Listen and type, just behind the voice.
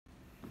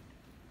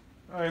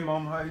Hey,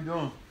 Mama, how you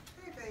doing?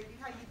 Hey, baby,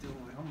 how you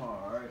doing? I'm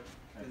alright.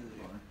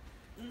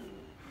 Good.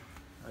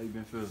 How you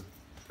been feeling?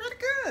 Pretty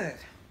good.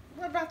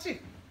 What about you?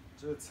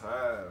 Just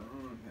tired.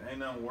 Ain't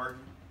nothing working.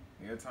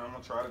 Every time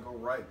I try to go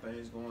right,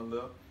 things going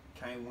left.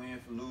 Can't win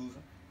for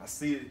losing. I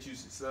see that you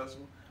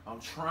successful. I'm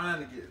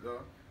trying to get there,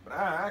 but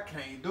I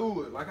can't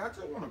do it. Like, I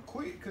just want to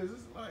quit because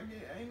it's like,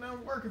 ain't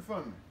nothing working for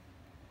me.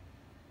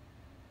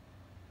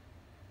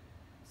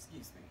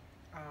 Excuse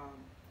me.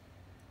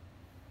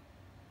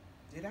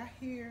 Did I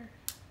hear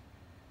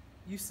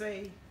you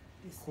say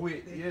it's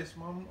Quit. Yes,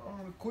 Mama. I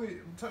want to quit.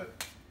 I'm tired.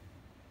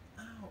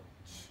 Ouch.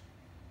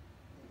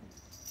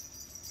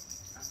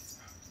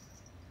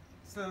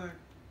 Son,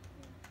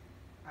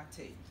 I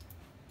tell you,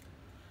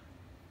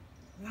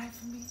 life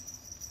for me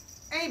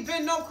ain't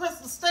been no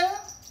crystal stair.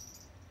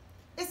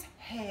 It's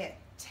had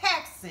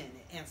tacks in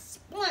it and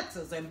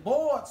splinters and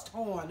boards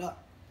torn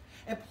up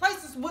and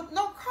places with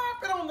no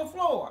carpet on the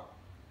floor.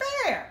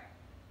 Bare.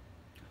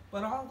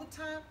 But all the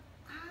time,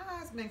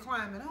 I've been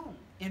climbing on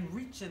and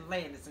reaching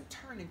ladders and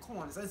turning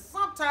corners and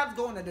sometimes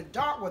going in the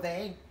dark where there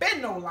ain't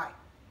been no light.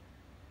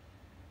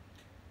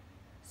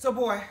 So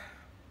boy,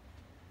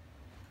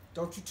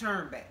 don't you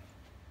turn back.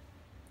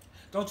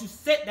 Don't you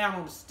sit down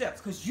on the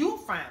steps because you'll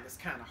find it's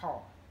kind of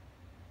hard.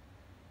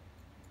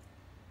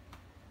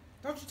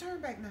 Don't you turn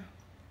back now.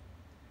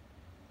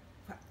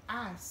 But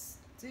I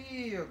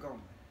still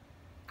going.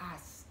 I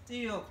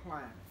still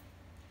climbing.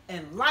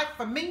 And life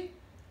for me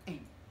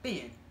ain't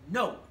been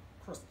no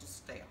crystal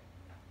stair.